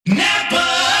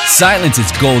Silence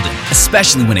is golden,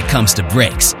 especially when it comes to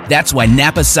brakes. That's why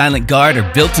Napa Silent Guard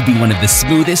are built to be one of the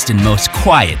smoothest and most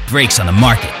quiet brakes on the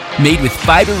market. Made with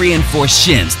fiber-reinforced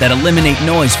shims that eliminate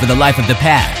noise for the life of the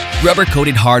pad,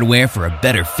 rubber-coated hardware for a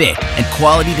better fit, and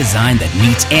quality design that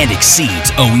meets and exceeds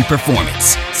OE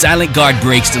performance. Silent Guard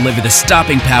brakes deliver the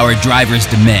stopping power drivers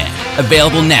demand.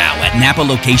 Available now at Napa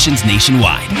locations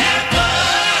nationwide.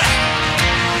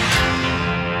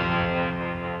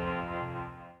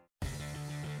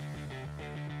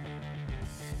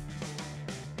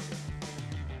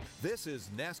 This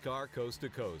is NASCAR Coast to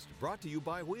Coast, brought to you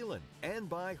by Whelen and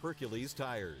by Hercules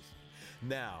Tires.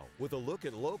 Now, with a look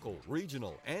at local,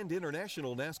 regional, and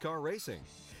international NASCAR racing,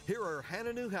 here are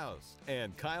Hannah Newhouse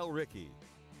and Kyle Rickey.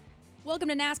 Welcome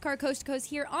to NASCAR Coast to Coast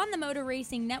here on the Motor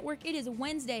Racing Network. It is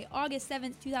Wednesday, August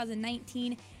 7th,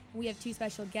 2019. We have two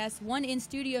special guests, one in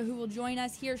studio who will join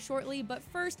us here shortly. But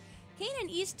first, Kane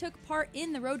East took part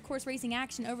in the road course racing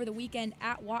action over the weekend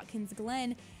at Watkins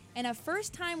Glen. And a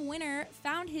first-time winner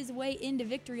found his way into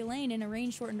victory lane in a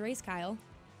rain-shortened race, Kyle.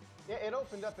 Yeah, it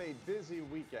opened up a busy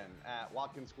weekend at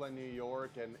Watkins Glen, New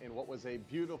York, and in what was a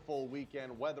beautiful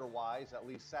weekend weather-wise, at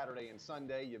least Saturday and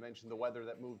Sunday. You mentioned the weather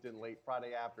that moved in late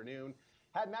Friday afternoon.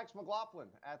 Had Max McLaughlin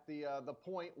at the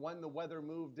point when the weather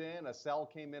moved in. A cell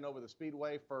came in over the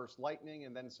speedway, first lightning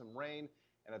and then some rain.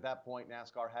 And at that point,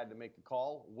 NASCAR had to make a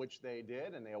call, which they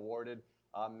did, and they awarded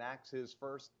Max his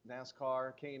first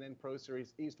NASCAR K&N Pro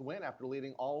Series East win after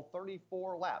leading all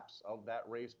 34 laps of that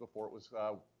race before it was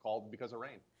called because of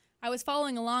rain. I was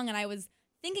following along, and I was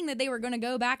thinking that they were going to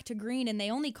go back to green, and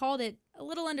they only called it a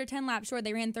little under 10 laps short.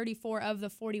 They ran 34 of the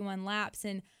 41 laps,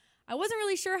 and I wasn't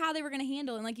really sure how they were going to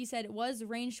handle it. And like you said, it was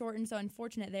rain-shortened, so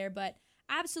unfortunate there, but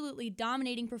absolutely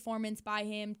dominating performance by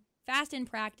him, fast in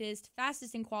practice,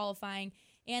 fastest in qualifying,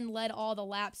 and led all the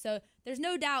laps. So there's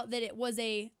no doubt that it was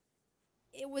a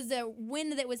win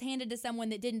that was handed to someone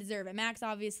that didn't deserve it. Max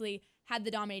obviously had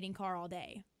the dominating car all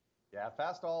day. Yeah,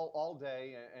 fast all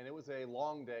day, and it was a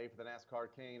long day for the NASCAR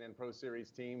K&N Pro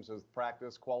Series teams with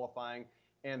practice, qualifying,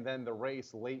 and then the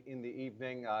race late in the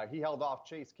evening. He held off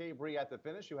Chase Cabrey at the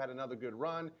finish, who had another good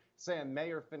run. Sam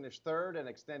Mayer finished third and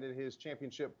extended his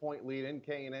championship point lead in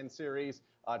K&N Series.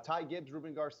 Ty Gibbs,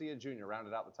 Ruben Garcia Jr.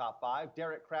 rounded out the top five.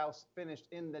 Derek Kraus finished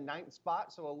in the 9th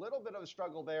spot, so a little bit of a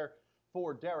struggle there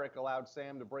for Derek, allowed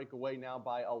Sam to break away now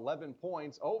by 11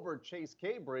 points over Chase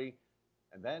Cabrey.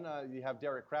 And then you have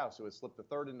Derek Kraus, who has slipped to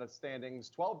third in the standings,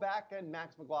 12 back, and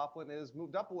Max McLaughlin has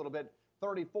moved up a little bit,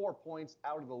 34 points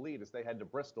out of the lead as they head to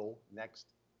Bristol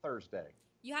next Thursday.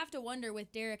 You have to wonder,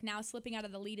 with Derek now slipping out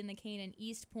of the lead in the K&N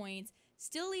East points,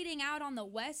 still leading out on the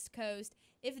West Coast,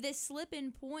 if this slip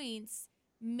in points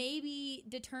maybe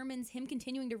determines him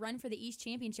continuing to run for the East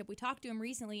Championship. We talked to him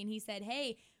recently, and he said,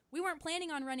 hey, we weren't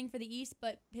planning on running for the East,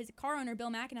 but his car owner, Bill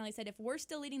McAnally, said if we're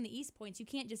still leading the East points, you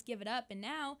can't just give it up. And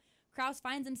now Kraus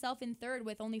finds himself in third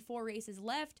with only 4 races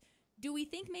left. Do we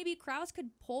think maybe Kraus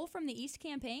could pull from the East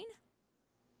campaign?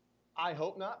 I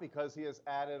hope not, because he has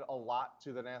added a lot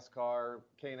to the NASCAR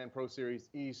K&N Pro Series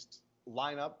East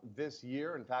lineup this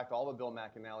year. In fact, all the Bill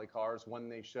McAnally cars, when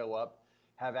they show up,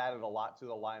 have added a lot to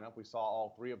the lineup. We saw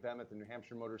all 3 of them at the New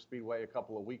Hampshire Motor Speedway a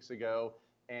couple of weeks ago.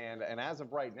 And as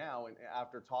of right now, and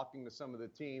after talking to some of the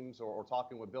teams or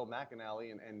talking with Bill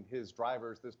McAnally and his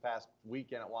drivers this past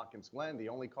weekend at Watkins Glen, the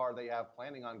only car they have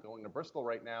planning on going to Bristol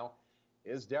right now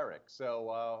is Derek.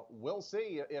 So we'll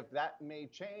see if that may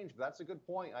change. But that's a good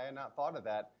point. I had not thought of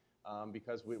that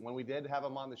because when we did have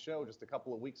him on the show just a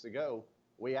couple of weeks ago,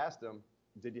 we asked him,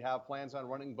 did you have plans on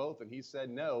running both? And he said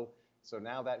no. So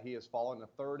now that he has fallen to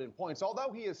third in points,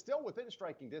 although he is still within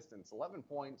striking distance, 11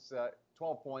 points,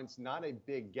 12 points, not a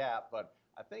big gap. But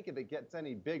I think if it gets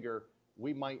any bigger,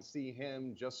 we might see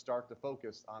him just start to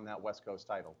focus on that West Coast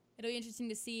title. It'll be interesting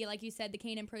to see. Like you said, the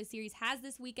K&N Pro Series has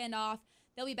this weekend off.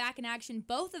 They'll be back in action,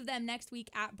 both of them next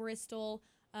week at Bristol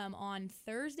on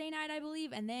Thursday night, I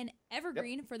believe, and then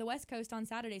Evergreen for the West Coast on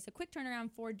Saturday. So quick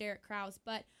turnaround for Derek Kraus.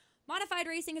 But modified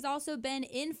racing has also been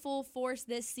in full force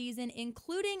this season,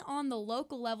 including on the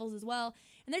local levels as well.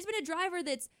 And there's been a driver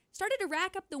that's started to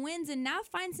rack up the wins and now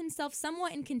finds himself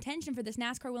somewhat in contention for this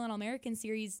NASCAR Whelen All-American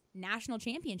Series National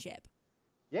Championship.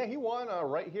 Yeah, he won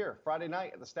right here Friday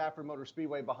night at the Stafford Motor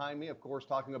Speedway behind me, of course,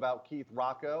 talking about Keith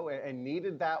Rocco, and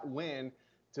needed that win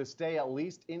to stay at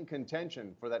least in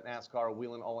contention for that NASCAR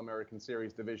Whelen All-American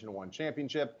Series Division I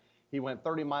Championship. He went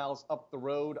 30 miles up the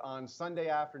road on Sunday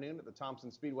afternoon at the Thompson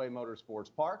Speedway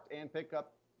Motorsports Park and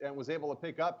was able to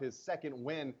pick up his second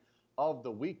win of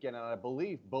the weekend. And I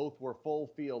believe both were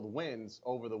full field wins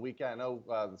over the weekend. I know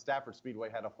the Stafford Speedway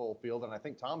had a full field, and I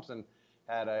think Thompson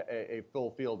had a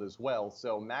full field as well.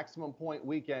 So maximum point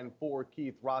weekend for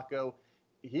Keith Rocco.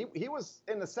 he was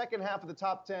in the second half of the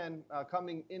top 10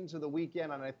 coming into the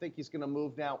weekend, and I think he's going to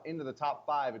move now into the top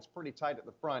 5. It's pretty tight at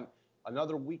the front.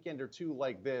 Another weekend or two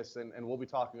like this, and we'll be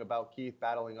talking about Keith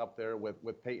battling up there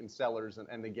with Peyton Sellers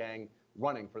and the gang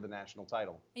running for the national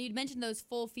title. And you'd mentioned those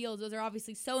full fields. Those are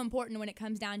obviously so important when it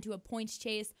comes down to a points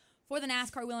chase for the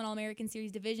NASCAR Whelen All-American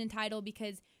Series division title,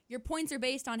 because your points are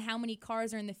based on how many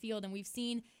cars are in the field. And we've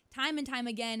seen time and time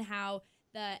again how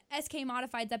the SK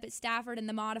Modifieds up at Stafford and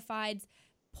the Modifieds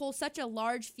pull such a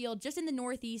large field just in the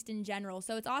Northeast in general.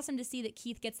 So it's awesome to see that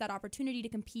Keith gets that opportunity to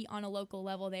compete on a local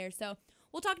level there. So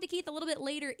we'll talk to Keith a little bit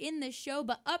later in this show,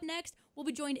 but up next, we'll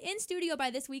be joined in studio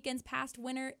by this weekend's past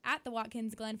winner at the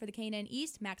Watkins Glen for the K&N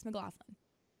East, Max McLaughlin.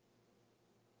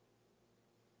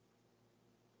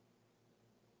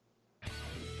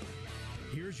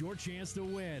 Here's your chance to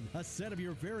win a set of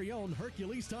your very own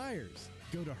Hercules tires.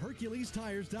 Go to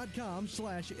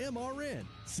HerculesTires.com/MRN.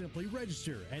 Simply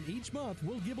register, and each month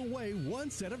we'll give away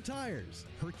one set of tires.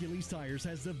 Hercules Tires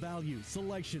has the value,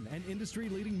 selection, and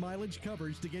industry-leading mileage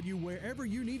coverage to get you wherever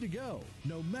you need to go,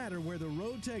 no matter where the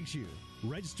road takes you.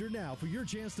 Register now for your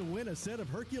chance to win a set of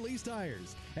Hercules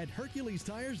tires at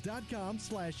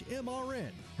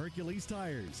HerculesTires.com/MRN. Hercules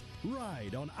Tires.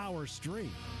 Ride on our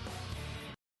street.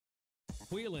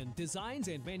 Whelen designs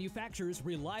and manufactures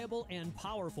reliable and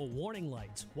powerful warning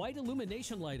lights, white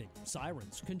illumination lighting,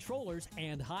 sirens, controllers,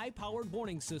 and high-powered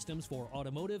warning systems for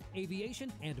automotive,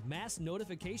 aviation, and mass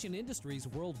notification industries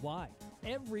worldwide.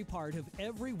 Every part of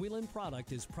every Whelen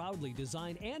product is proudly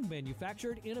designed and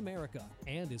manufactured in America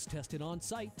and is tested on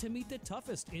site to meet the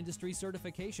toughest industry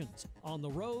certifications. On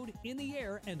the road, in the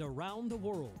air, and around the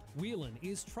world, Whelen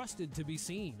is trusted to be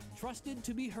seen, trusted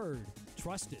to be heard,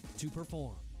 trusted to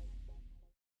perform.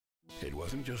 It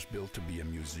wasn't just built to be a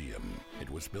museum. It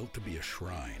was built to be a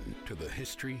shrine to the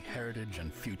history, heritage,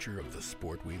 and future of the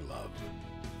sport we love.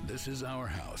 This is our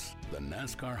house, the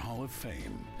NASCAR Hall of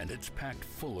Fame, and it's packed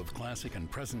full of classic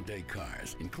and present-day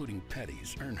cars, including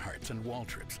Petty's, Earnhardt's, and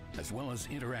Waltrip's, as well as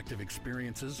interactive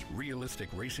experiences, realistic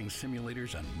racing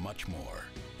simulators, and much more.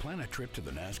 Plan a trip to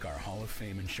the NASCAR Hall of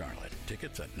Fame in Charlotte.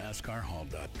 Tickets at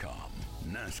NASCARHall.com.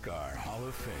 NASCAR Hall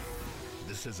of Fame.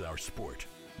 This is our sport.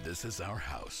 This is our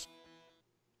house.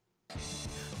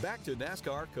 Back to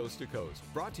NASCAR Coast to Coast,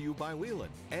 brought to you by Whelen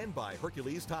and by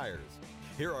Hercules Tires.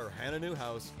 Here are Hannah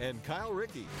Newhouse and Kyle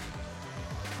Rickey.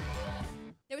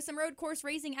 There was some road course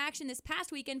racing action this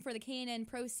past weekend for the K&N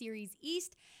Pro Series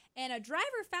East, and a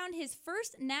driver found his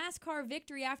first NASCAR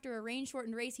victory after a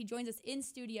rain-shortened race. He joins us in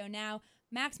studio now,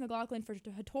 Max McLaughlin for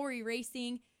Hattori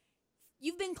Racing.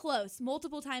 You've been close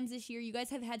multiple times this year. You guys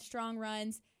have had strong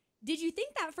runs. Did you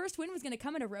think that first win was going to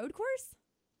come at a road course?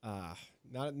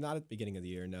 Not at the beginning of the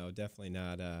year. No, definitely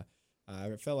not.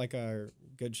 I felt like a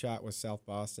good shot was South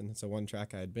Boston. It's the one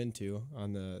track I had been to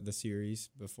on the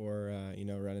series before,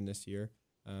 running this year.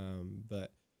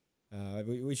 But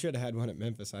we should have had one at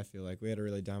Memphis. I feel like we had a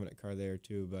really dominant car there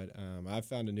too. But I've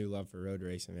found a new love for road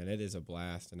racing, man. It is a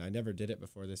blast, and I never did it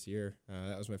before this year.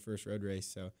 That was my first road race.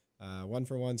 So 1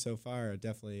 for 1 so far.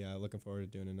 Definitely looking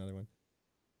forward to doing another one.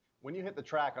 When you hit the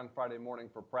track on Friday morning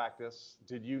for practice,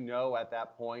 did you know at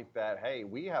that point that, hey,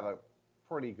 we have a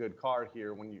pretty good car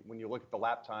here when you look at the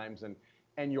lap times and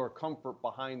your comfort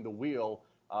behind the wheel?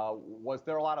 Was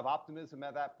there a lot of optimism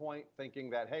at that point,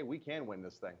 thinking that, hey, we can win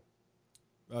this thing?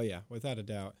 Oh yeah, without a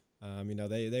doubt.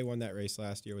 They won that race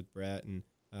last year with Brett, and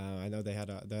I know they had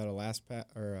a last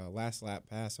lap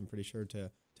pass. I'm pretty sure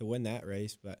to win that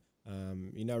race, but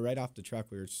right off the truck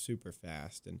we were super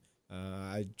fast, and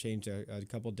I changed a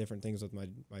couple different things with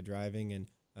my driving, and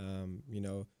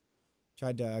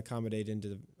tried to accommodate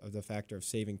into the factor of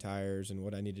saving tires and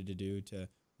what I needed to do to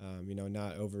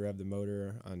not over rev the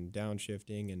motor on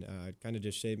downshifting, and kind of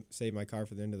just save my car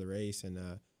for the end of the race, and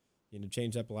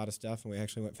changed up a lot of stuff, and we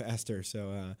actually went faster.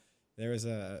 So there was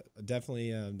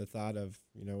definitely the thought of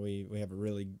we have a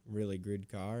really, really good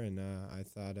car, and I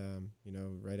thought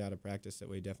right out of practice that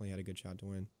we definitely had a good shot to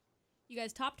win. You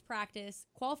guys topped practice,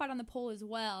 qualified on the pole as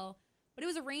well, but it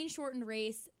was a rain-shortened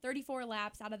race, 34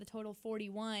 laps out of the total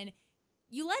 41.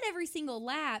 You led every single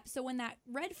lap, so when that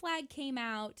red flag came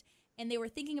out and they were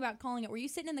thinking about calling it, were you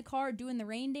sitting in the car doing the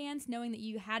rain dance knowing that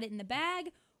you had it in the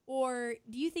bag, or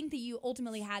do you think that you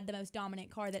ultimately had the most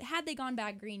dominant car that had they gone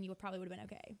back green, you probably would have been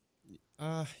okay?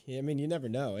 Yeah, I mean, you never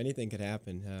know. Anything could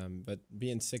happen, but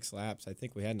being 6 laps, I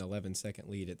think we had an 11-second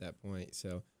lead at that point,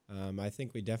 so I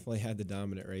think we definitely had the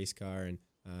dominant race car, and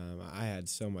I had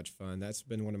so much fun. That's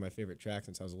been one of my favorite tracks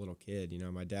since I was a little kid.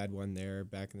 My dad won there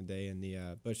back in the day in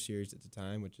the Busch Series at the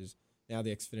time, which is now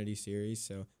the Xfinity Series.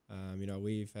 So,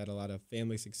 we've had a lot of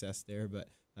family success there. But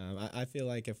I feel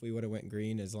like if we would have went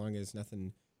green, as long as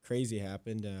nothing crazy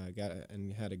happened,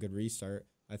 and had a good restart,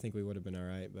 I think we would have been all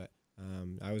right. But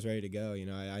I was ready to go.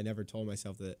 I never told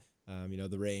myself that,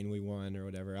 the rain we won or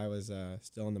whatever. I was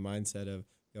still in the mindset of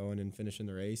going and finishing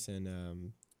the race,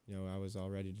 and I was all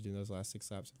ready to do those last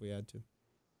 6 laps if we had to.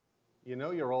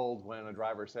 You're old when a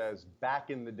driver says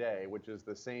back in the day, which is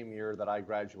the same year that I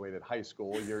graduated high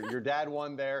school. Your dad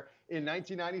won there in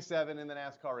 1997 in the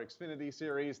NASCAR Xfinity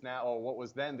Series, now, or what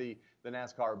was then the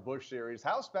NASCAR Busch Series.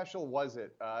 How special was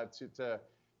it to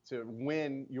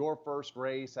win your first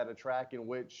race at a track in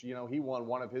which, he won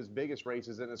one of his biggest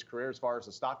races in his career as far as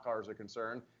the stock cars are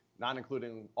concerned, not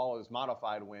including all his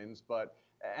modified wins,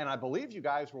 and I believe you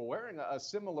guys were wearing a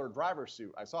similar driver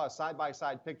suit. I saw a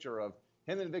side-by-side picture of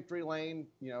him in victory lane,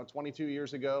 22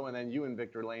 years ago, and then you in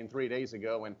victory lane 3 days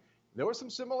ago, and there were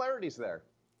some similarities there.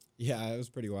 Yeah, it was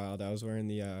pretty wild. I was wearing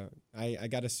I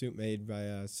got a suit made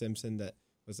by Simpson that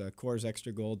was a Coors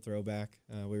Extra Gold throwback.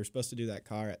 We were supposed to do that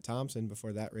car at Thompson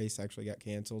before that race actually got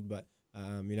canceled, but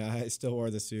I still wore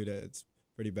the suit. It's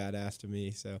pretty badass to me.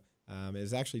 So it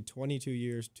was actually 22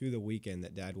 years to the weekend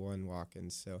that Dad won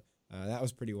Watkins. So that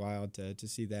was pretty wild to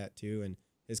see that too. And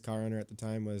his car owner at the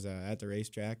time was at the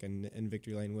racetrack and in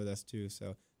victory lane with us too.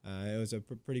 So it was a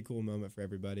pretty cool moment for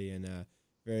everybody, and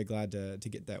very glad to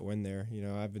get that win there.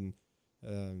 I've been,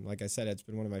 like I said, it's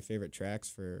been one of my favorite tracks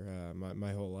for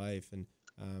my whole life, and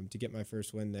to get my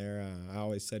first win there, I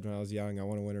always said when I was young, I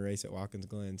want to win a race at Watkins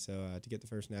Glen. So to get the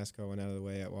first NASCAR one out of the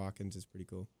way at Watkins is pretty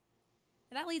cool.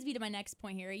 That leads me to my next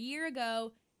point here. A year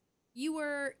ago,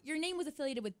 your name was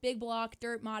affiliated with big block,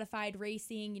 dirt modified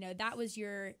racing. That was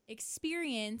your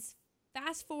experience.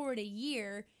 Fast forward a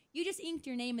year, you just inked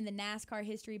your name in the NASCAR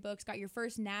history books, got your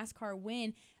first NASCAR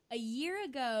win. A year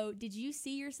ago, did you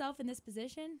see yourself in this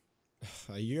position?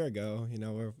 A year ago,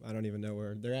 I don't even know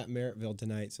where they're at. Merrittville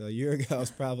tonight. So a year ago, I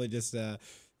was probably just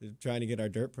trying to get our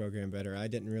dirt program better. I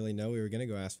didn't really know we were going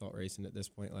to go asphalt racing at this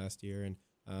point last year, and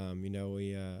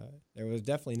there was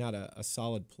definitely not a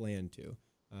solid plan to.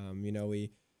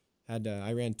 We had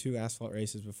I ran 2 asphalt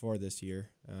races before this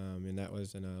year, and that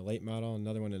was in a late model,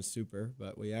 another one in a super.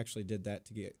 But we actually did that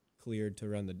to get cleared to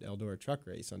run the Eldora truck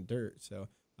race on dirt. So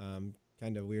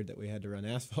kind of weird that we had to run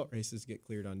asphalt races to get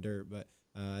cleared on dirt, but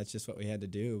it's just what we had to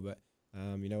do. But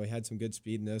we had some good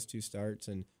speed in those 2 starts,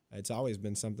 and it's always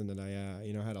been something that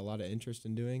I had a lot of interest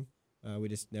in doing. We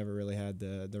just never really had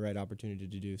the right opportunity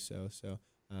to do so. So.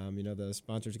 The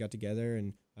sponsors got together,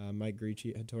 and Mike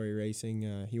Gricci at Hattori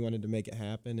Racing, he wanted to make it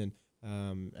happen,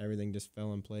 and everything just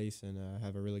fell in place, and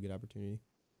have a really good opportunity.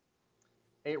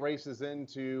 8 races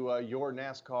into your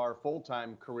NASCAR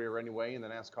full-time career anyway, in the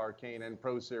NASCAR K&N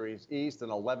Pro Series East, an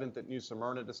 11th at New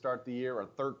Smyrna to start the year, a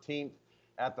 13th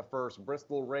at the first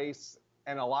Bristol race,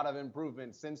 and a lot of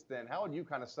improvement since then. How would you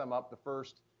kind of sum up the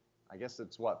first, I guess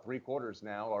it's 3/4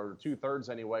 now, or 2/3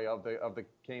 anyway, of the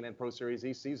K&N Pro Series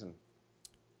East season?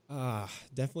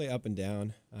 Definitely up and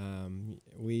down.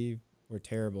 We were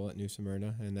terrible at New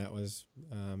Smyrna, and that was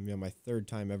my 3rd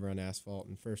time ever on asphalt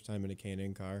and first time in a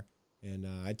K&N car, and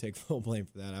I take full blame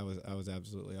for that. I was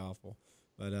absolutely awful.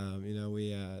 But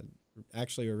we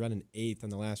actually were running 8th on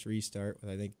the last restart with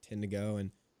I think 10 to go,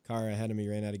 and car ahead of me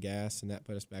ran out of gas, and that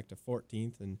put us back to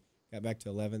 14th and got back to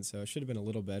 11th. So it should have been a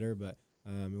little better, but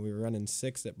we were running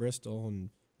 6th at Bristol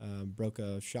and broke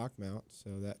a shock mount,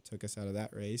 so that took us out of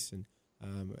that race. And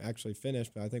actually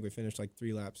finished, but I think we finished like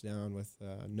 3 laps down with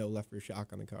no left rear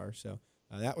shock on the car. So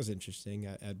that was interesting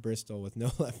at Bristol with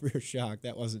no left rear shock.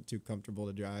 That wasn't too comfortable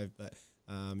to drive, but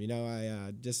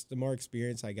I just the more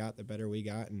experience I got, the better we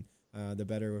got, and the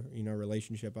better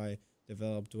relationship I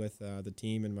developed with the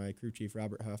team and my crew chief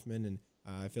Robert Huffman, and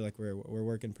I feel like we're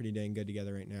working pretty dang good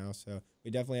together right now. So we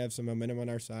definitely have some momentum on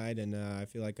our side, and I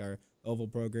feel like our oval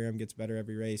program gets better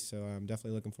every race. So I'm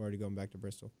definitely looking forward to going back to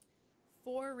Bristol.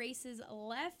 4 races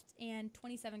left and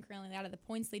 27 currently out of the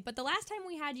points lead. But the last time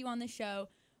we had you on the show,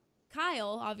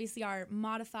 Kyle, obviously our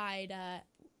modified,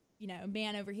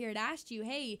 man over here, had asked you,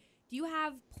 hey, do you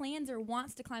have plans or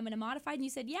wants to climb in a modified? And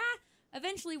you said, yeah,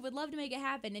 eventually would love to make it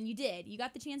happen. And you did. You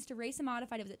got the chance to race a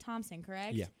modified. It was at Thompson,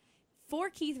 correct? Yeah.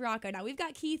 For Keith Rocco. Now, we've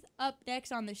got Keith up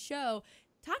next on the show.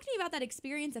 Talk to me about that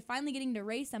experience of finally getting to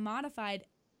race a modified,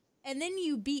 and then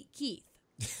you beat Keith.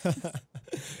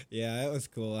 Yeah, it was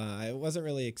cool. It wasn't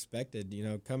really expected,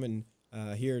 coming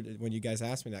here when you guys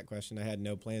asked me that question. I had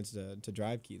no plans to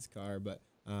drive Keith's car, but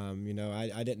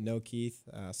I didn't know Keith.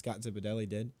 Scott Zipadelli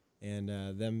did, and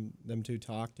them 2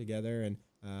 talked together, and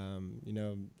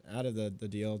out of the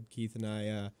deal, Keith and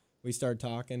I we started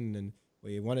talking, and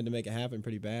we wanted to make it happen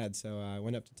pretty bad. So I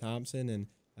went up to Thompson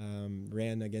and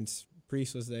ran against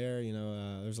Priest was there.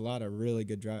 There's a lot of really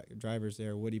good drivers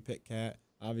there. Woody Pitcat.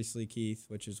 obviously Keith,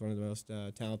 which is one of the most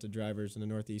talented drivers in the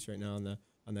Northeast right now on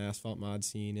the asphalt mod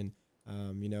scene. And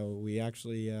we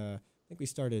actually I think we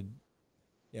started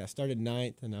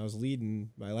ninth, and I was leading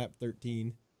by lap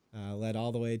 13. Led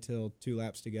all the way till 2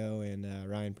 laps to go, and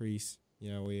Ryan Priest,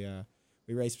 we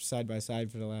raced side by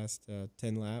side for the last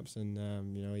 10 laps, and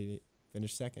he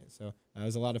finished second. So it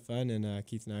was a lot of fun, and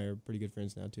Keith and I are pretty good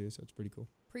friends now too, so it's pretty cool.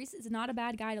 Priest is not a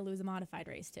bad guy to lose a modified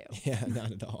race to. Yeah,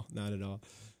 not at all.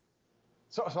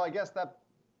 So I guess that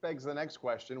begs the next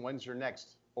question. When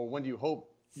do you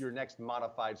hope your next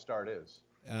modified start is?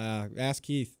 Ask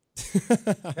Keith.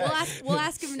 We'll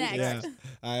ask him next. Yeah,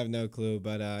 I have no clue,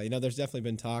 but there's definitely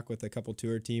been talk with a couple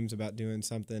tour teams about doing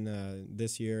something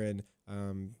this year, and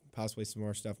possibly some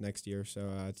more stuff next year. So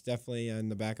it's definitely in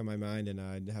the back of my mind, and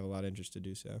I have a lot of interest to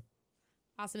do so.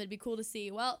 Awesome. It'd be cool to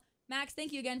see. Well, Max,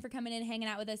 thank you again for coming in, hanging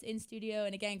out with us in studio,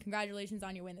 and again, congratulations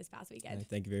on your win this past weekend.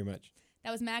 Thank you very much.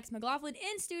 That was Max McLaughlin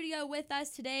in studio with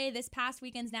us today, this past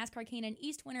weekend's NASCAR K&N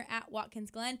East winner at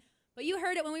Watkins Glen. But you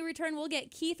heard it. When we return, we'll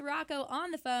get Keith Rocco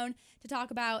on the phone to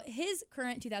talk about his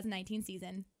current 2019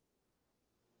 season.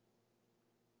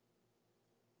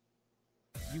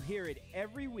 You hear it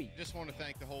every week. Just want to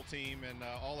thank the whole team and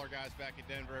all our guys back at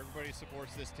Denver. Everybody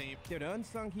supports this team. They're the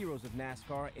unsung heroes of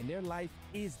NASCAR, and their life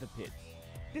is the pits.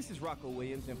 This is Rocco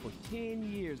Williams, and for 10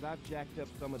 years, I've jacked up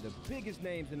some of the biggest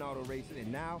names in auto racing,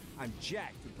 and now I'm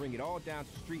jacked to bring it all down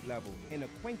to street level and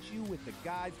acquaint you with the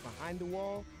guys behind the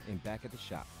wall and back at the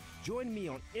shop. Join me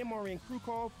on MRN Crew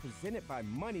Call, presented by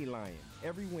Money Lion,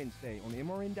 every Wednesday on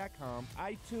MRN.com,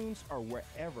 iTunes, or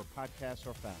wherever podcasts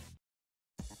are found.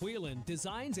 Whelen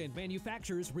designs and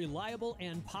manufactures reliable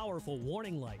and powerful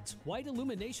warning lights, white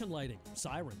illumination lighting,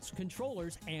 sirens,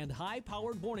 controllers, and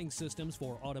high-powered warning systems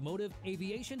for automotive,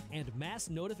 aviation, and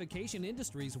mass notification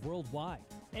industries worldwide.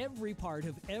 Every part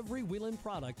of every Whelen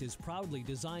product is proudly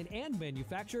designed and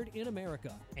manufactured in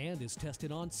America and is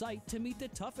tested on site to meet the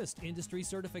toughest industry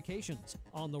certifications.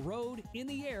 On the road, in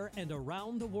the air, and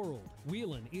around the world,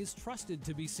 Whelen is trusted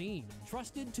to be seen,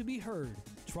 trusted to be heard,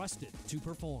 trusted to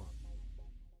perform.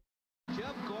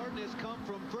 Jeff Gordon has come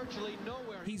from virtually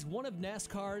nowhere. He's one of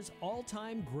NASCAR's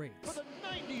all-time greats. For the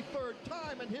 93rd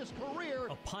time in his career.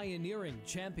 A pioneering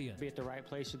champion. Be at the right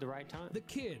place at the right time. The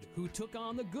kid who took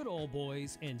on the good old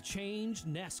boys and changed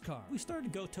NASCAR. We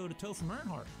started to go toe-to-toe from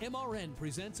Earnhardt. MRN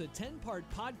presents a 10-part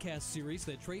podcast series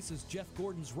that traces Jeff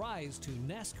Gordon's rise to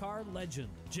NASCAR legend.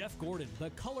 Jeff Gordon,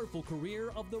 the colorful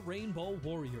career of the Rainbow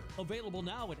Warrior. Available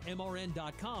now at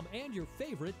MRN.com and your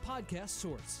favorite podcast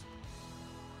source.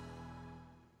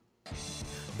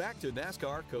 Back to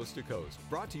NASCAR Coast to Coast,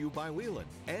 brought to you by Whelen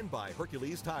and by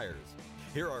Hercules Tires.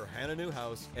 Here are Hannah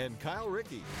Newhouse and Kyle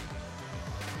Rickey.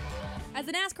 As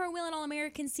the NASCAR Whelen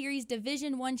All-American Series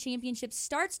Division I Championship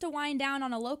starts to wind down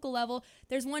on a local level,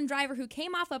 there's one driver who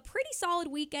came off a pretty solid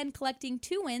weekend collecting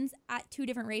 2 wins at 2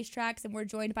 different racetracks, and we're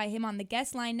joined by him on the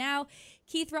guest line now.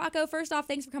 Keith Rocco, first off,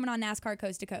 thanks for coming on NASCAR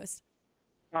Coast to Coast.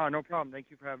 Oh, no problem. Thank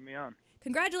you for having me on.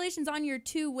 Congratulations on your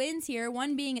 2 wins here,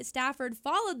 one being at Stafford,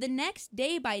 followed the next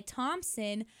day by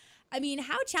Thompson. I mean,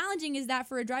 how challenging is that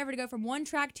for a driver to go from one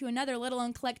track to another, let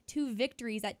alone collect 2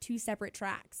 victories at 2 separate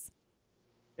tracks?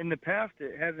 In the past,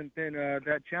 it hasn't been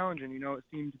that challenging. It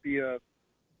seemed to be a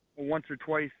once or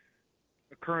twice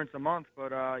occurrence a month.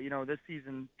 But, this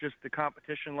season, just the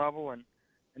competition level and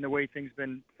the way things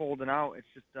been folding out,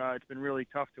 it's been really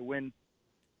tough to win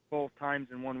both times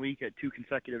in 1 week at 2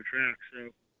 consecutive tracks. So,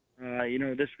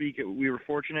 this week we were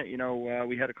fortunate.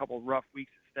 We had a couple of rough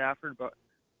weeks at Stafford, but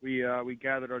we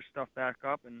gathered our stuff back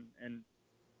up and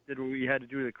did what we had to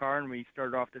do to the car, and we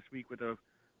started off this week with a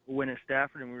win at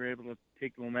Stafford, and we were able to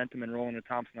take the momentum and roll into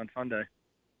Thompson on Sunday.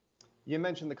 You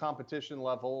mentioned the competition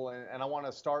level, and I want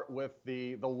to start with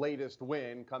the latest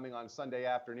win coming on Sunday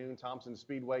afternoon, Thompson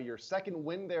Speedway, your second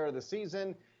win there of the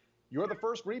season. You're the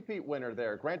first repeat winner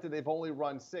there. Granted, they've only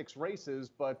run 6 races,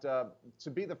 but to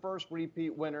be the first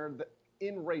repeat winner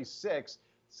in race 6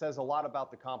 says a lot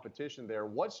about the competition there.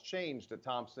 What's changed at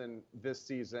Thompson this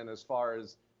season as far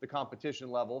as the competition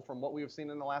level from what we've seen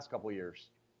in the last couple of years?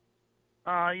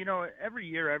 Every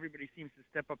year everybody seems to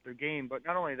step up their game, but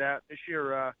not only that, this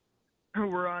year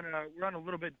we're on a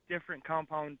little bit different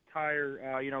compound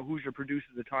tire. Hoosier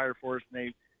produces the tire for us,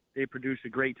 and they produce a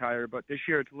great tire, but this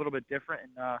year it's a little bit different,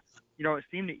 and it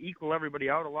seemed to equal everybody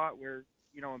out a lot, where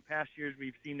in past years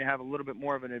we've seemed to have a little bit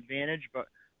more of an advantage, but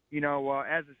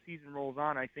as the season rolls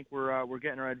on, I think we're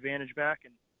getting our advantage back,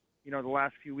 and the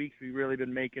last few weeks we've really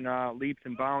been making leaps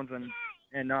and bounds and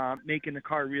making the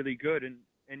car really good, and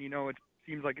it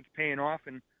seems like it's paying off,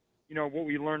 and what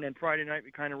we learned on Friday night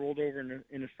we kind of rolled over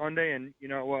into Sunday, and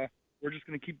we're just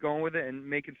going to keep going with it and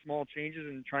making small changes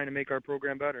and trying to make our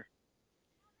program better.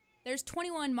 There's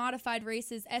 21 modified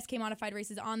races, SK modified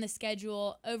races on the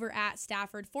schedule over at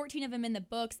Stafford, 14 of them in the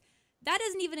books. That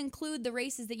doesn't even include the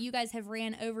races that you guys have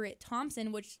ran over at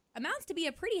Thompson, which amounts to be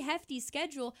a pretty hefty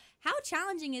schedule. How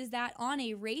challenging is that on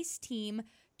a race team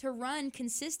to run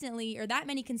consistently or that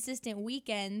many consistent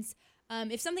weekends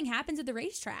if something happens at the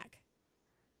racetrack?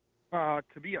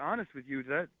 To be honest with you,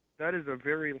 that is a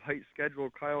very light schedule.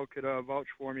 Kyle could vouch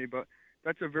for me, but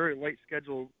that's a very light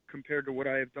schedule compared to what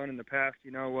I have done in the past.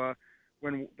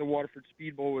 When the Waterford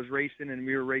Speed Bowl was racing and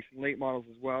we were racing late models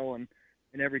as well and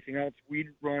everything else, we'd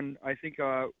run, I think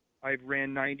I've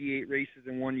ran 98 races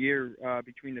in 1 year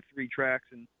between the 3 tracks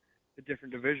and the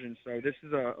different divisions. So this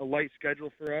is a light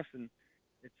schedule for us, and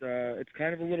it's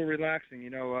kind of a little relaxing.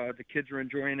 The kids are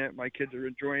enjoying it. My kids are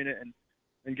enjoying it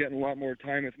and getting a lot more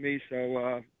time with me.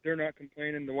 So they're not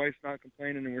complaining. The wife's not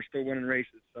complaining, and we're still winning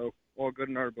races. So all good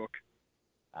in our book.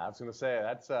 I was going to say,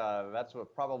 that's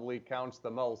what probably counts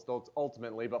the most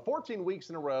ultimately. But 14 weeks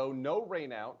in a row, no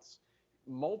rainouts,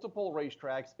 multiple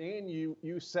racetracks, and you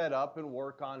set up and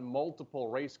work on multiple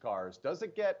race cars. Does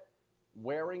it get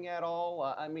wearing at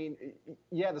all?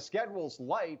 Yeah, the schedule's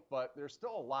light, but there's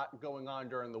still a lot going on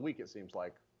during the week, it seems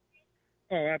like.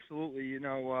 Oh, absolutely.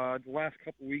 The last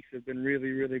couple of weeks have been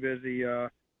really, really busy.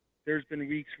 There's been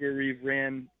weeks where we've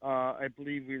ran, I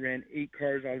believe we ran 8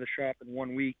 cars out of the shop in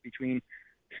 1 week between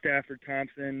Stafford,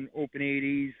 Thompson, Open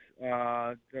 80s,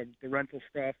 the rental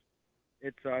stuff.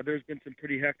 There's been some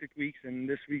pretty hectic weeks, and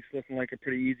this week's looking like a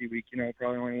pretty easy week.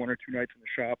 Probably only 1 or 2 nights in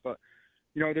the shop, but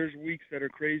there's weeks that are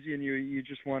crazy, and you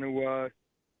just want to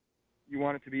you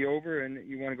want it to be over, and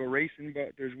you want to go racing.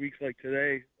 But there's weeks like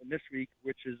today and this week,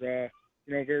 which is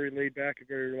very laid back and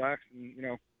very relaxed, and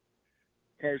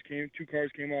 2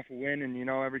 cars came off a win, and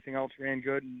everything else ran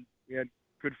good, and we had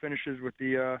good finishes with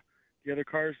the other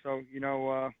cars. So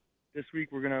this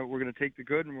week we're gonna take the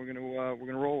good, and we're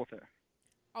gonna roll with it.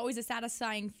 Always a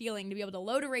satisfying feeling to be able to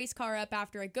load a race car up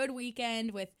after a good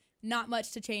weekend with not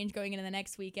much to change going into the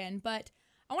next weekend. But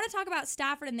I want to talk about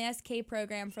Stafford and the SK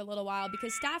program for a little while,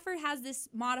 because Stafford has this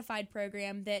modified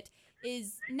program that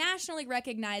is nationally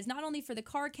recognized, not only for the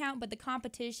car count, but the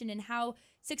competition and how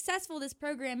successful this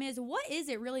program is. What is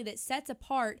it really that sets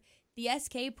apart the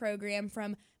SK program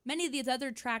from many of these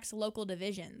other tracks' local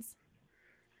divisions?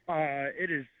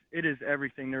 It is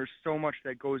everything. There's so much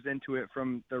that goes into it,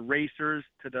 from the racers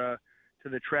to the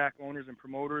track owners and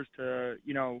promoters to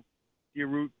the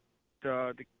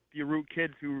route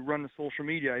kids who run the social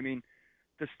media.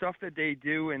 The stuff that they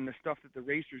do and the stuff that the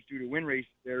racers do to win races,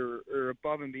 they're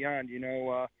above and beyond.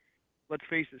 Let's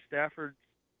face it, Stafford's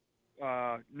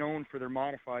known for their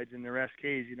modifieds and their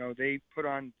SKs. They put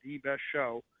on the best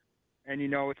show, and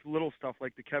it's little stuff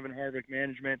like the Kevin Harvick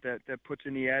management that puts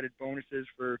in the added bonuses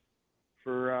for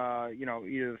either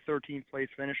the 13th place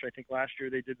finish. I think last year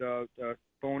they did the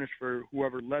bonus for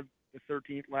whoever led the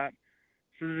 13th lap.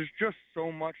 So there's just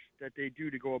so much that they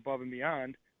do to go above and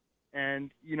beyond.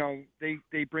 And,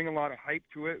 they bring a lot of hype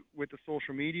to it with the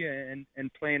social media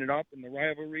and playing it up and the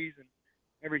rivalries and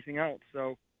everything else.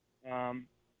 So, when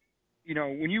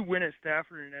you win at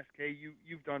Stafford and SK,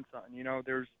 you've done something.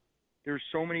 There's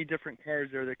so many different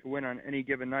cars there that can win on any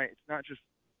given night. It's not just,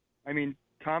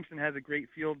 Thompson has a great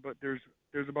field, but there's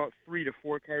about 3 to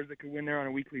 4 cars that can win there on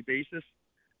a weekly basis.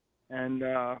 And,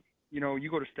 you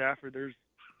go to Stafford, there's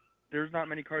not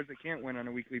many cars that can't win on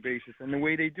a weekly basis. And the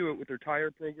way they do it with their tire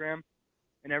program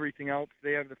and everything else,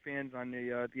 they have the fans on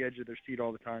the edge of their seat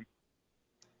all the time.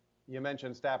 You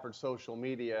mentioned Stafford social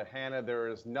media. Hannah, there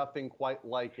is nothing quite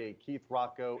like a Keith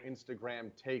Rocco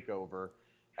Instagram takeover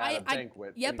at a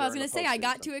banquet. Yep, I was going to say, I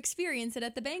got to experience it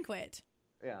at the banquet.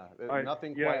 Yeah,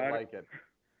 nothing quite like it.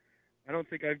 I don't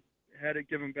think I've had it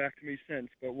given back to me since,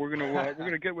 but we're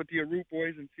gonna get with the Arup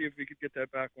boys and see if we could get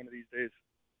that back one of these days.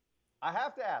 I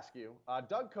have to ask you,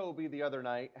 Doug Coby the other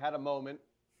night had a moment,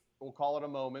 we'll call it a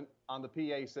moment, on the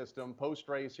PA system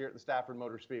post-race here at the Stafford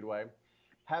Motor Speedway.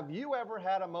 Have you ever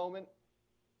had a moment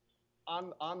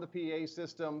on the PA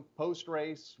system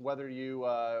post-race, whether you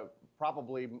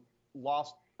probably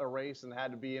lost a race and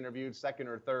had to be interviewed second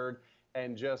or third,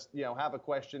 and just, have a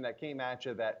question that came at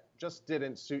you that just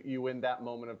didn't suit you in that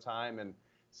moment of time, and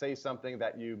say something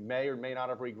that you may or may not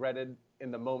have regretted in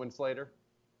the moments later?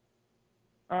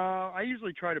 I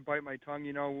usually try to bite my tongue.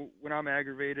 When I'm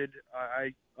aggravated,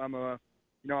 I'm a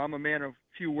man of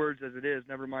few words as it is.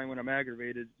 Never mind when I'm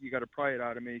aggravated, you got to pry it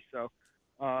out of me. So,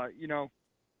 you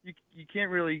can't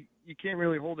really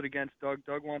hold it against Doug.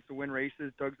 Doug wants to win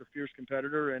races. Doug's a fierce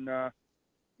competitor, and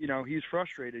he's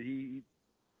frustrated.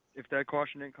 If that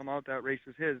caution didn't come out, that race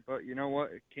was his. But you know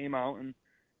what? It came out,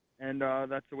 and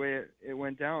that's the way it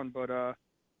went down. But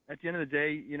at the end of the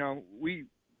day,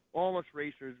 all us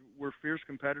racers, we're fierce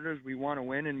competitors. We want to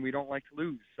win, and we don't like to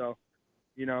lose. So,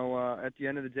 at the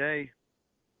end of the day,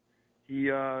 he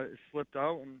slipped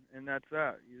out, and that's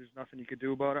that. There's nothing you could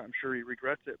do about it. I'm sure he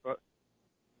regrets it, but,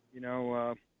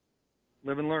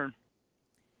 live and learn.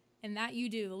 And that you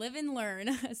do. Live and learn,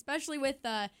 especially with,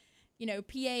 PA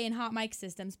and hot mic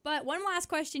systems. But one last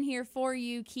question here for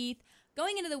you, Keith.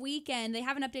 Going into the weekend, they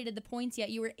haven't updated the points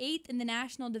yet. You were 8th in the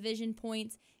national division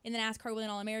points in the NASCAR Wheeling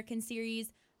All-American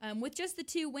Series with just the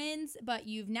 2 wins, but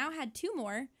you've now had 2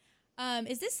 more.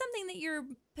 Is this something that you're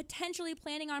potentially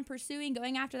planning on pursuing,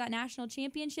 going after that national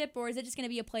championship, or is it just going to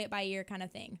be a play-it-by-ear kind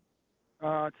of thing?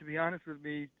 To be honest with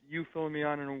me, you filling me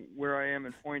on and where I am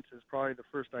in points is probably the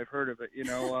first I've heard of it.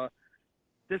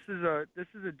 This is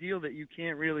a deal that you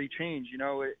can't really change.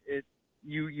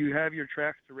 You have your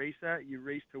tracks to race at, you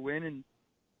race to win, and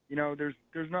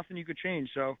there's nothing you could change.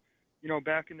 So,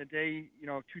 back in the day,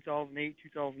 2008,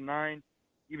 2009,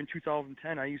 even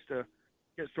 2010, I used to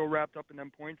get so wrapped up in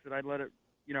them points that I'd let it,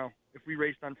 if we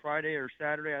raced on Friday or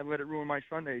Saturday, I'd let it ruin my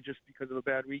Sunday just because of a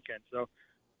bad weekend. So,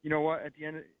 you know what? At the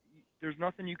end, there's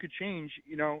nothing you could change,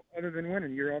 other than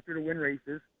winning. You're out there to win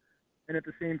races, and at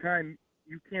the same time,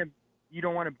 you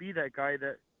don't want to be that guy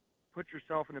that puts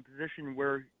yourself in a position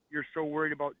where you're so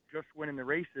worried about just winning the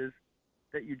races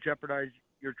that you jeopardize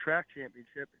your track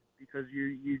championship because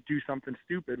you do something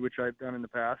stupid, which I've done in the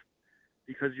past,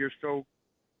 because you're so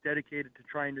dedicated to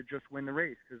trying to just win the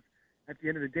race. Because at the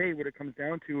end of the day, what it comes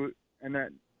down to in that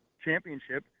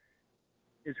championship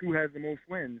is who has the most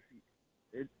wins.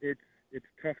 It's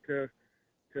tough to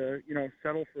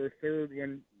settle for a third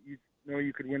when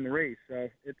you could win the race. So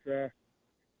it's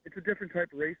a different type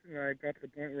of racing, and I got to the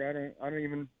point where I don't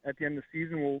even at the end of the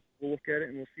season we'll look at it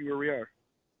and we'll see where we are.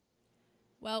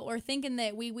 Well, we're thinking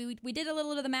that we did a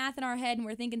little bit of the math in our head, and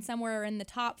we're thinking somewhere in the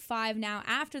top 5 now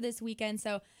after this weekend.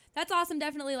 So that's awesome.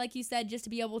 Definitely, like you said, just to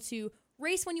be able to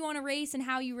race when you want to race and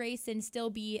how you race and still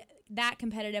be that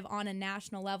competitive on a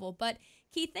national level. But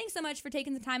Keith, thanks so much for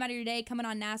taking the time out of your day, coming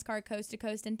on NASCAR Coast to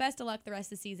Coast, and best of luck the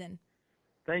rest of the season.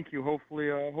 Thank you.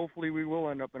 Hopefully we will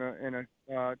end up in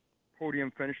a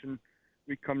podium finish, and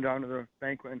we come down to the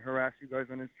banquet and harass you guys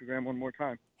on Instagram one more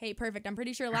time. Hey, perfect. I'm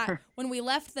pretty sure when we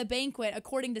left the banquet,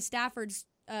 according to Stafford's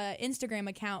Instagram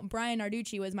account, Brian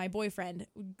Narducci was my boyfriend,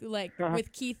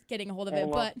 with Keith getting a hold of it.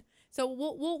 Well. But so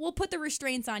we'll put the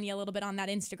restraints on you a little bit on that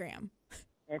Instagram.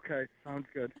 Okay, sounds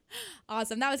good.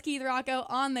 Awesome. That was Keith Rocco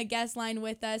on the guest line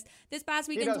with us. This past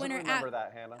weekend's winner. Remember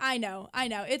that, Hannah. I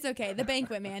know. It's okay. The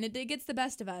banquet, man. It gets the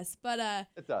best of us. But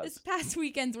it does. This past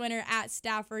weekend's winner at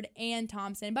Stafford and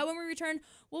Thompson. But when we return,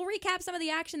 we'll recap some of the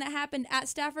action that happened at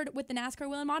Stafford with the NASCAR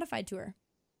Whelen Modified Tour.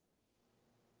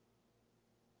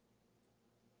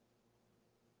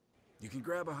 You can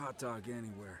grab a hot dog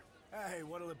anywhere. Hey,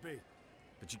 what'll it be?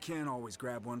 But you can't always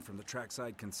grab one from the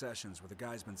trackside concessions where the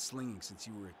guy's been slinging since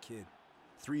you were a kid.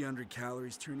 300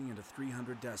 calories turning into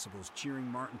 300 decibels, cheering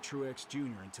Martin Truex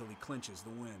Jr. until he clinches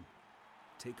the win.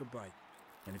 Take a bite,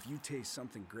 and if you taste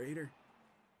something greater,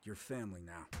 you're family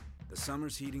now. The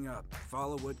summer's heating up.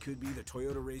 Follow what could be the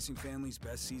Toyota racing family's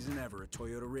best season ever at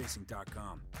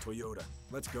toyotaracing.com. Toyota,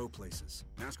 let's go places.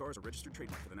 NASCAR is a registered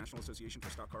trademark for the National Association for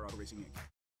Stock Car Auto Racing, Inc.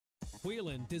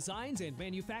 Whelen designs and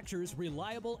manufactures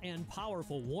reliable and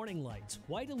powerful warning lights,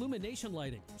 white illumination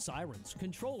lighting, sirens,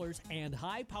 controllers, and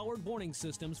high-powered warning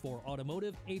systems for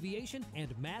automotive, aviation,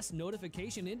 and mass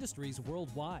notification industries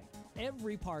worldwide.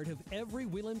 Every part of every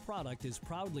Whelen product is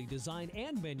proudly designed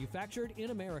and manufactured in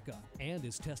America and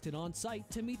is tested on site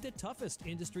to meet the toughest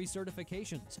industry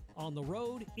certifications. On the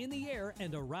road, in the air,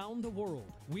 and around the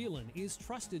world, Whelen is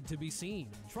trusted to be seen,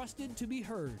 trusted to be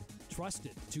heard,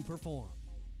 trusted to perform.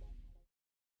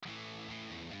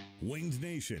 Winged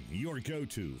Nation, your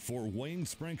go-to for Wayne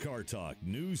Sprint Car Talk,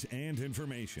 news and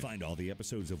information. Find all the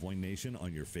episodes of Winged Nation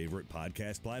on your favorite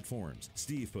podcast platforms.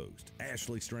 Steve Post,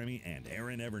 Ashley Stremme, and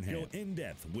Aaron Evernhead go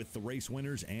in-depth with the race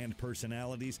winners and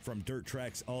personalities from dirt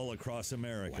tracks all across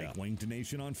America. Like Winged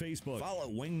Nation on Facebook. Follow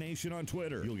Winged Nation on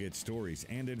Twitter. You'll get stories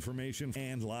and information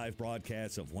and live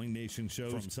broadcasts of Winged Nation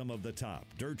shows from some of the top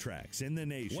dirt tracks in the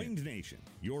nation. Winged Nation,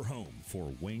 your home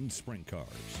for winged sprint cars.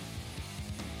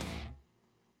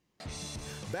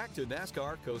 Back to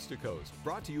NASCAR Coast to Coast,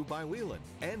 brought to you by Whelen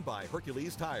and by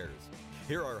Hercules Tires.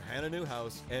 Here are Hannah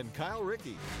Newhouse and Kyle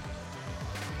Rickey.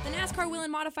 The NASCAR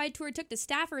Whelen Modified Tour took to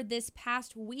Stafford this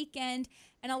past weekend,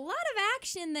 and a lot of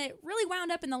action that really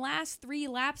wound up in the last 3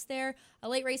 laps there. A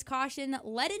late race caution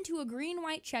led into a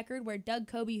green-white checkered where Doug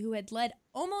Coby, who had led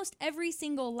almost every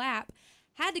single lap,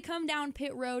 had to come down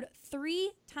pit road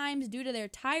 3 times due to their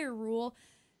tire rule.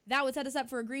 That would set us up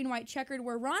for a green-white checkered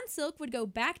where Ron Silk would go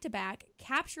back-to-back,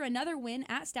 capture another win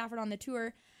at Stafford on the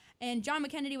Tour, and John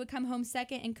McKennedy would come home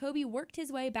second, and Kobe worked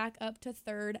his way back up to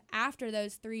third after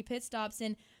those 3 pit stops.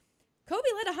 And Kobe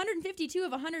led 152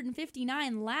 of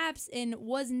 159 laps and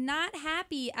was not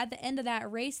happy at the end of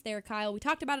that race there, Kyle. We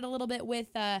talked about it a little bit with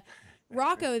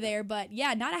Rocco there, but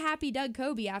yeah, not a happy Doug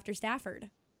Kobe after Stafford.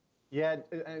 Yeah,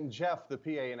 and Jeff, the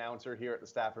PA announcer here at the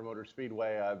Stafford Motor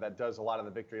Speedway that does a lot of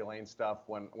the victory lane stuff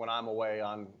when I'm away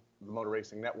on the Motor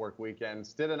Racing Network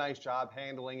weekends, did a nice job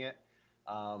handling it.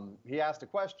 He asked a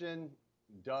question.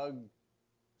 Doug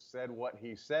said what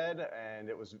he said, and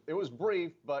it was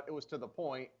brief, but it was to the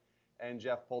point. And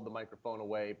Jeff pulled the microphone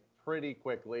away pretty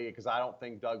quickly because I don't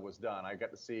think Doug was done. I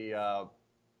got to see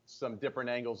some different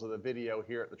angles of the video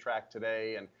here at the track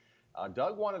today, and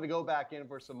Doug wanted to go back in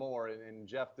for some more, and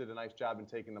Jeff did a nice job in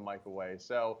taking the mic away.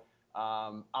 So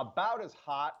about as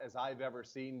hot as I've ever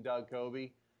seen Doug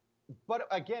Kobe. But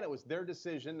again, it was their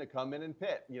decision to come in and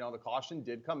pit. You know, the caution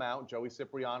did come out. Joey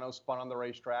Cipriano spun on the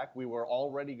racetrack. We were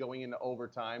already going into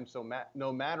overtime. So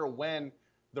no matter when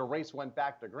the race went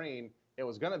back to green, it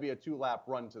was going to be a 2-lap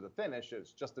run to the finish.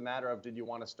 It's just a matter of, did you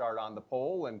want to start on the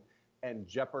pole and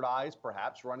jeopardize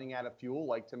perhaps running out of fuel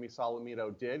like Timmy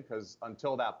Solomito did? Because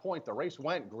until that point, the race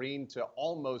went green to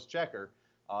almost checker.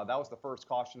 That was the first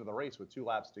caution of the race with 2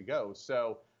 laps to go.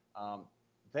 So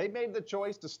they made the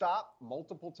choice to stop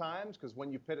multiple times because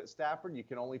when you pit at Stafford, you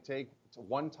can only take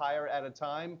 1 tire at a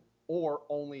time or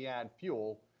only add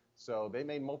fuel. So they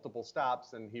made multiple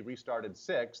stops, and he restarted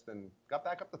 6th and got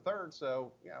back up to 3rd.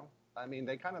 So, you know, I mean,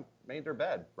 they kind of made their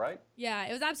bed, right? Yeah,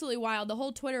 it was absolutely wild. The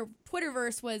whole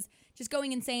Twitterverse was just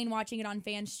going insane watching it on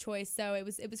Fans' Choice. So it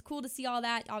was cool to see all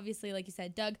that. Obviously, like you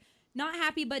said, Doug not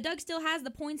happy, but Doug still has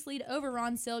the points lead over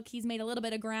Ron Silk. He's made a little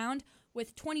bit of ground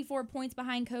with 24 points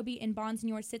behind Kobe, and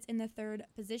Bonsignor sits in the 3rd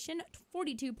position,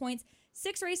 42 points.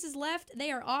 6 races left.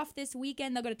 They are off this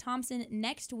weekend. They'll go to Thompson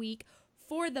next week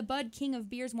for the Bud King of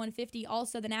Beers 150.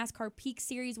 Also, the NASCAR Peak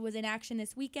Series was in action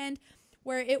this weekend,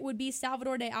 where it would be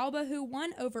Salvador de Alba who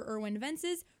won over Erwin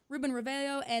Vences. Ruben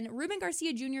Revello and Ruben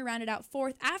Garcia Jr. rounded out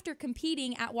 4th after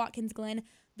competing at Watkins Glen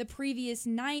the previous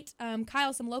night.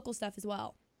 Kyle, some local stuff as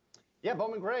well. Yeah,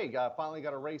 Bowman Gregg finally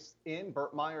got a race in.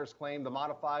 Burt Myers claimed the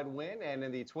modified win, and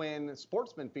in the twin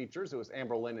sportsman features, it was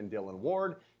Amber Lynn and Dylan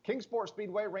Ward. Kingsport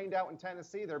Speedway rained out in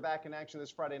Tennessee. They're back in action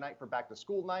this Friday night for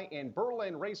back-to-school night. In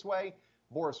Berlin Raceway,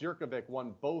 Boris Yurkovic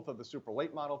won both of the super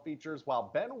late model features,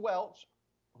 while Ben Welch,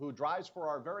 who drives for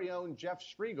our very own Jeff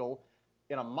Striegel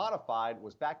in a modified,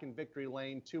 was back in victory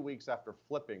lane 2 weeks after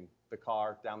flipping the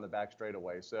car down the back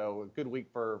straightaway. So a good week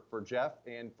for Jeff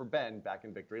and for Ben back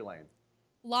in victory lane.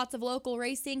 Lots of local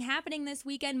racing happening this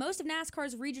weekend. Most of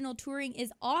NASCAR's regional touring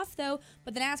is off, though,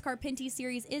 but the NASCAR Pinty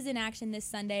Series is in action this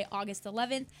Sunday, August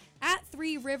 11th at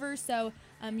 3 Rivers. So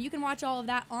you can watch all of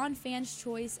that on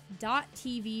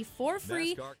fanschoice.tv for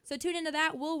free. NASCAR. So tune into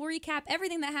that. We'll recap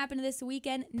everything that happened this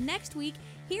weekend next week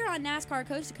here on NASCAR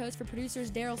Coast to Coast. For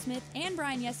producers Daryl Smith and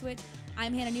Brian Yeswich,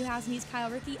 I'm Hannah Newhouse and he's Kyle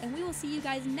Rickey, and we will see you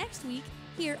guys next week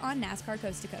here on NASCAR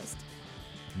Coast to Coast.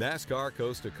 NASCAR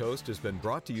Coast to Coast has been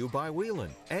brought to you by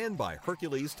Whelen and by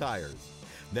Hercules Tires.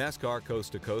 NASCAR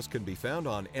Coast to Coast can be found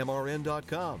on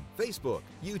MRN.com, Facebook,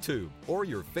 YouTube, or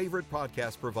your favorite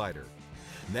podcast provider.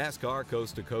 NASCAR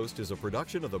Coast to Coast is a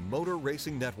production of the Motor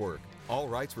Racing Network. All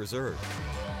rights reserved.